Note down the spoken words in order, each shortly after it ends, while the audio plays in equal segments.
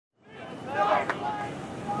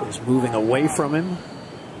is moving away from him.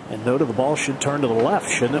 And note the ball should turn to the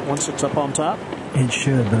left, shouldn't it, once it's up on top? It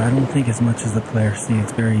should, but I don't think as much as the players see.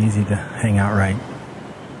 It's very easy to hang out right.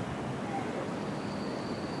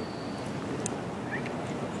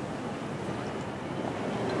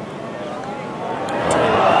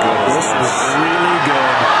 This is really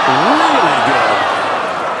good. Really good.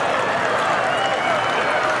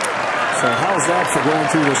 So how's that for going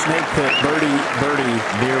through the snake pit? Birdie.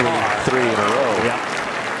 Nearly 3 in a row. Yep.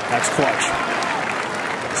 That's clutch.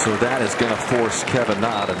 So that is going to force Kevin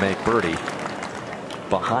Na to make birdie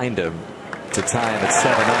behind him to tie him at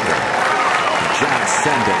 7 under. John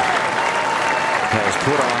Senden has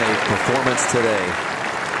put on a performance today.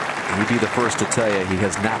 He'd be the first to tell you he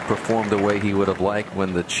has not performed the way he would have liked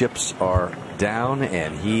when the chips are down,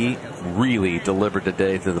 and he really delivered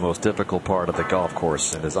today to the most difficult part of the golf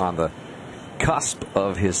course and is on the cusp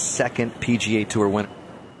of his second PGA Tour win.